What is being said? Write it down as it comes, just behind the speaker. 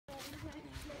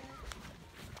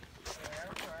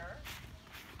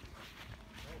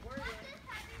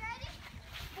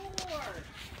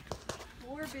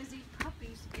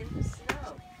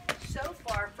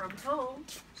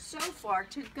so far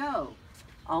to go.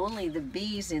 Only the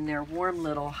bees in their warm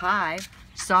little hive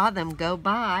saw them go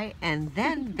by, and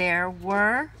then there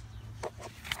were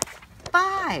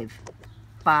 5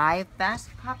 fast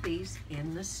puppies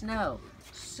in the snow.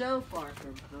 So far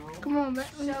from home. Come on,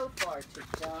 So far to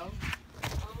go.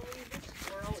 Only this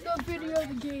girl. Let's go video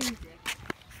the game.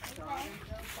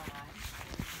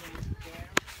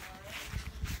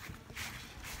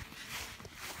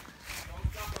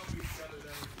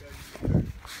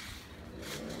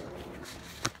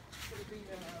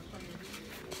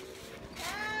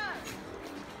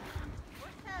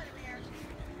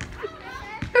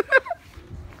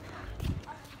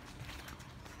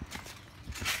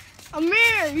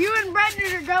 Amir, you and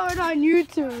Brendan are going on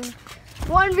YouTube.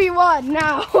 1v1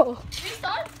 now.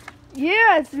 Restart?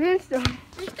 Yeah, it's restart.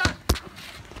 Restart.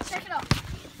 Check it out.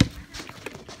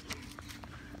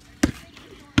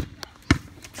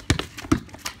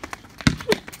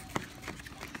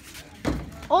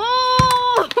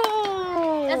 Oh!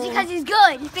 That's because he's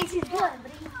good. He thinks he's good.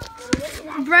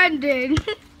 Brendan,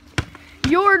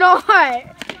 you're not.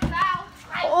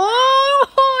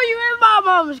 Oh, you hit my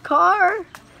mom's car.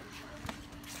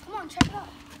 Come on, check it out.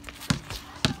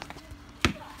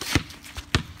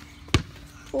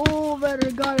 Oh,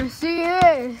 better gotta see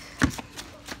this.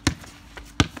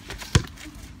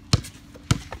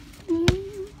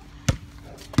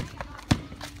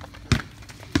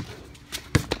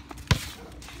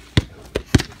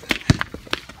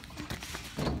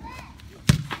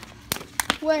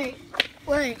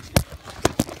 Wait.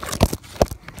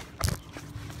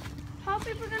 How are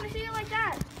people gonna see it like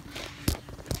that?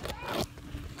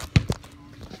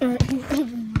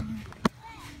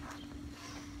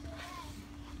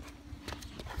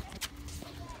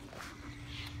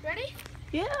 Ready?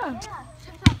 Yeah. Yeah.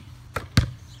 Check it out.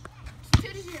 It's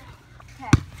 2-0.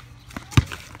 Okay.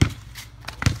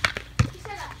 He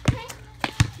said that. Okay.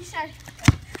 He said.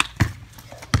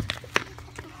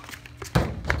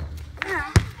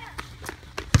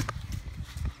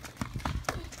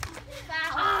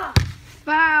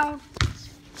 Foul.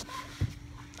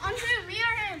 On who? Me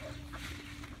or him?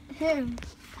 Him.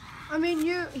 I mean,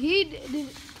 he did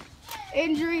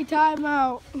injury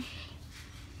timeout.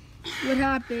 What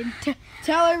happened?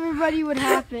 Tell everybody what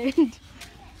happened.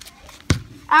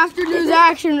 After news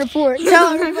action report.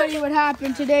 Tell everybody what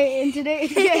happened today in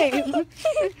today's game. All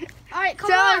right, come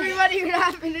Tell on. everybody what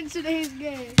happened in today's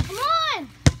game. Come on.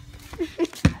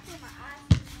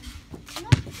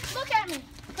 Look at me.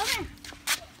 Come here.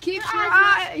 Keep your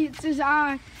eye. It's his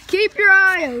eye. Keep your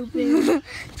eye open.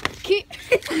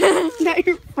 Not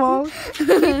your fault. Keep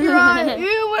your eye.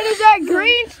 Ew, what is that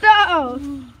green stuff?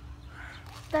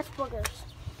 That's boogers.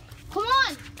 Come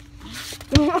on.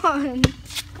 Come on.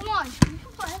 Come on. You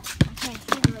can play. Okay, it's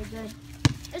not really good.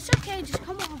 It's okay. Just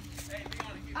come on.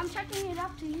 I'm checking it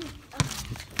up to you.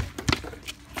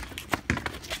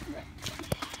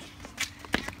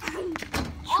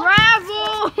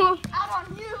 Travel. Out on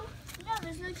you. No,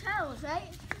 there's no towels,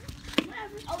 right?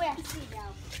 Whatever. Oh, wait, I can see it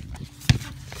now.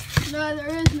 No,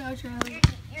 there is no travel.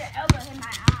 Your elbow in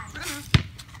my eye.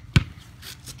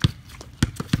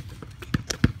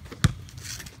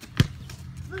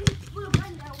 Look at this little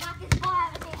Brenda. Whack his ball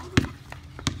out of there.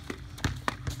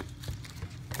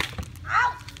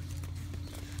 Ow!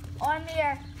 On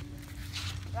there.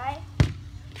 Right?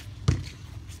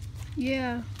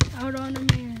 Yeah, out on the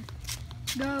man.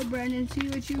 Go, Brendan. See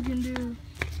what you can do.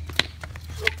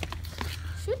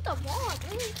 Shoot the ball,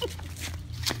 dude.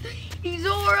 He's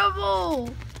horrible.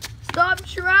 Stop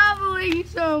traveling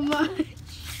so much.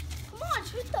 Come on,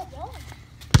 shoot the ball.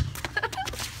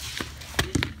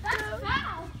 That's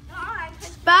foul. No, I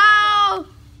touched Foul.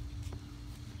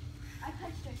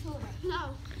 your shoulder. No.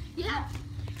 Yeah.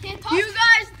 Can't touch. You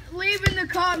guys leave in the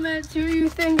comments who you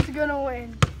think's gonna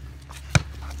win.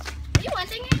 Are you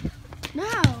ending it?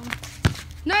 No.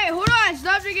 Nate, hold on.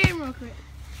 Stop the game real quick.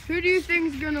 Who do you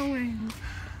think's gonna win?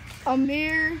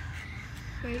 Amir.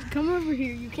 Wait, come over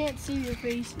here. You can't see your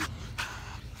faces.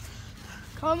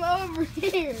 Come over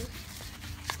here.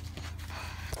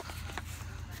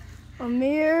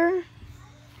 Amir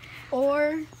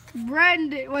or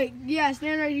Brendan. Wait, yeah,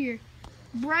 stand right here.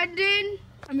 Brendan.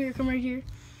 Amir, come right here.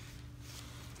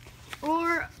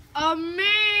 Or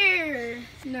Amir.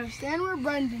 No, stand where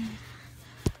Brendan is.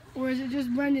 Or is it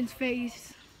just Brendan's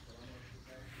face?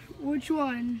 Which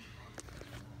one?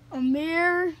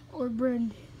 Amir or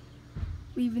Brendan?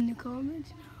 Leave in the comments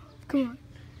now. Come on.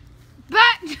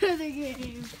 Back to the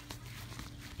game.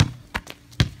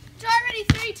 It's already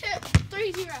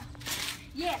 3-0.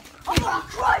 Yeah. I'm gonna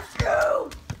crush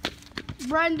you!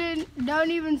 Brendan,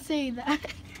 don't even say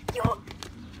that.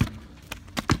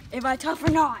 Am I tough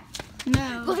or not?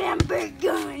 No. Look at them big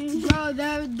guns. Bro,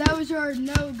 that was our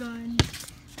no gun.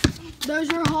 Those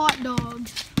are hot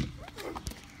dogs.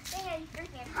 And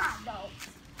freaking hot dogs.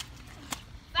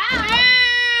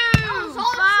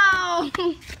 Foul!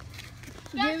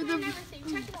 Give them.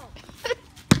 Check it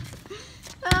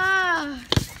out.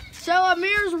 So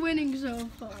Amir's winning so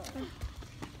far.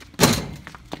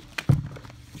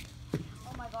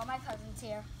 Oh my god, my cousin's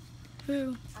here.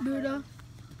 Who? Buddha?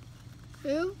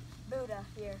 Who? Buddha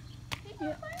here.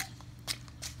 Yeah.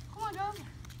 Come on, go.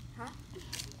 Huh?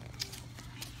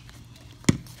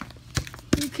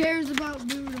 Who cares about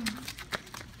Buddha?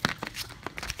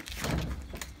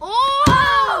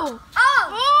 Oh!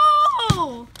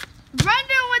 Oh!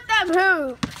 Brendan with them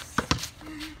hoops.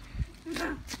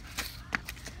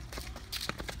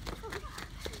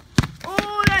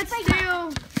 Oh, that's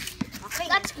still.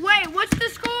 Wait, what's the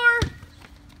score?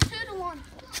 2-1.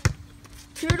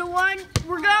 2-1.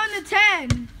 We're going to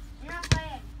 10. You're not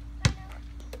playing.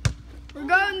 We're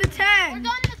going to 10. We're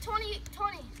going to 20.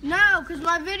 No, because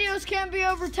my videos can't be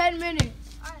over 10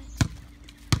 minutes. Alright.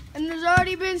 And there's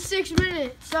already been 6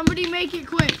 minutes. Somebody make it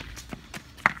quick.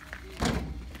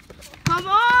 Come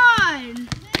on!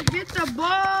 Get the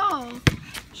ball.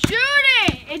 Shoot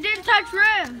it! It didn't touch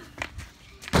rim.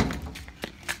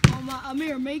 Oh my,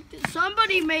 Amir, make this.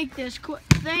 Somebody make this quick.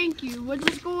 Thank you. What's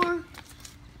the score?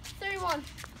 3-1.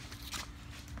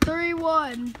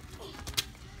 3-1.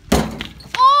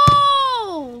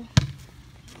 Oh!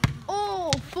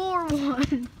 Oh,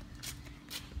 4-1.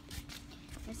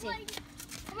 Let's see.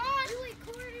 Come on. You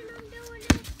recording I'm doing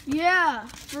this? Yeah,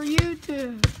 for you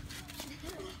too.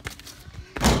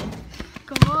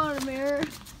 Come on, Amir.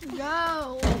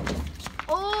 Go.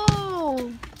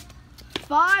 Oh!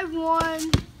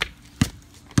 5-1.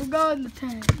 We're going to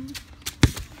 10.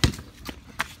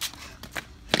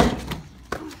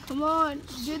 Come on,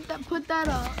 get that. Put that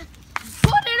up.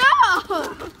 Put it up.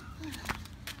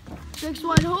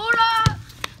 6-1. Hold up.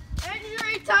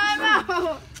 Injury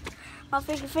timeout. I'll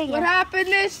finger. What happened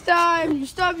this time? You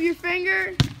stubbed your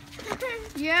finger?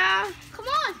 Yeah. Come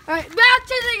on. All right, back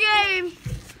to the game.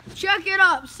 Check it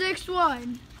up.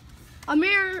 6-1.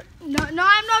 Amir. No, I'm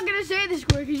not gonna say the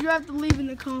score because you have to leave in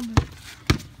the comments.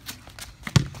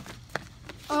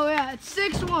 Oh yeah, it's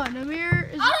 6-1. Amir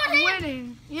is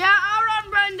winning. Yeah, out on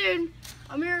Brendan.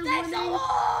 Amir is winning.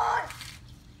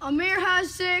 Amir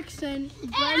has 6 and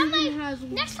Brendan has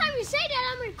 1. Next time you say that,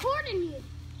 I'm recording you.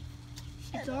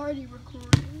 It's already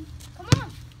recording. Come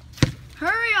on.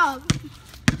 Hurry up.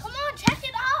 Come on, check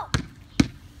it out.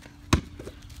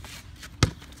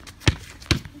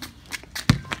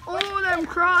 Oh, them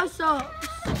cross-ups.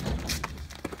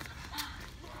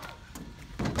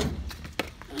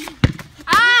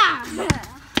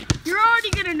 You're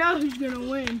already gonna know who's gonna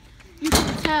win. You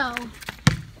can tell.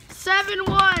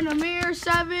 7-1. Amir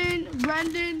 7.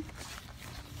 Brendan.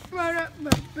 1.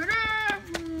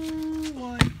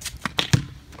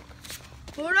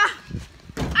 Hold up.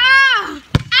 Ah!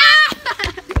 Ah!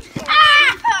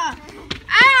 Ah!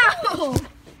 Ow!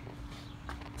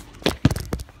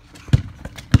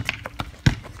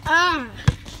 Ah!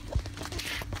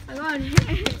 I got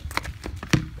hit.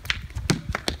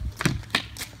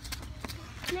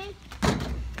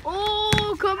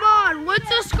 Oh, come on. What's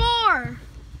the score?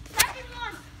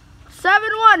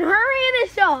 7-1. Hurry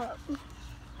this up.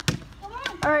 Come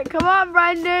on. All right, come on,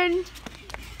 Brendan.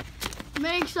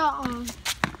 Make something.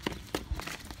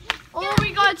 Oh,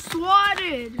 we got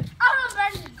swatted. Out on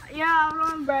Brendan. Yeah, out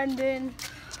on Brendan.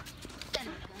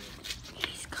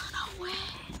 He's gonna win.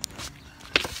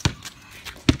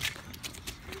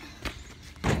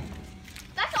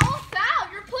 That's all foul.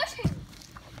 You're pushing.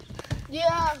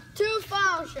 Yeah, 2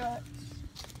 foul shots.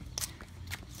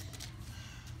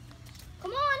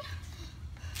 Come on.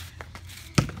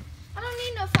 I don't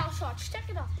need no foul shots. Check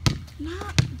it out. No,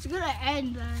 it's gonna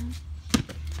end then.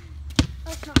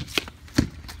 That's not.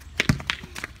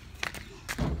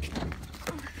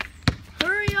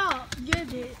 Hurry up,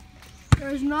 get it.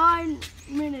 There's 9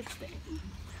 minutes there.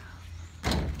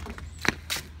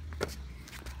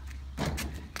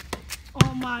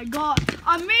 Oh my God.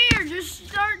 Amir, just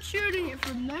start shooting it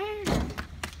from there.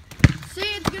 See,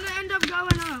 it's gonna end up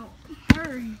going out.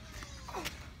 Hurry.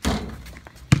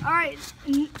 All right,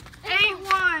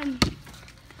 8-1.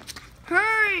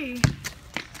 Hurry.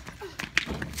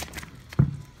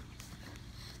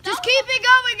 Just keep it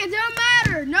going, it don't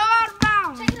matter. No out of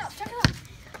bounds. Check it out. Check it out.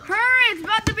 Hurry, it's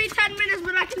about to be 10 minutes,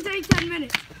 but I can take 10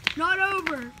 minutes. Not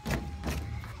over.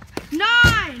 9.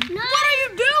 What are you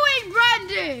doing,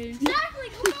 Brendan? Exactly.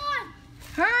 Come on.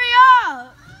 Hurry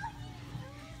up.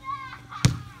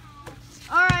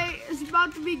 All right, it's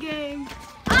about to be game.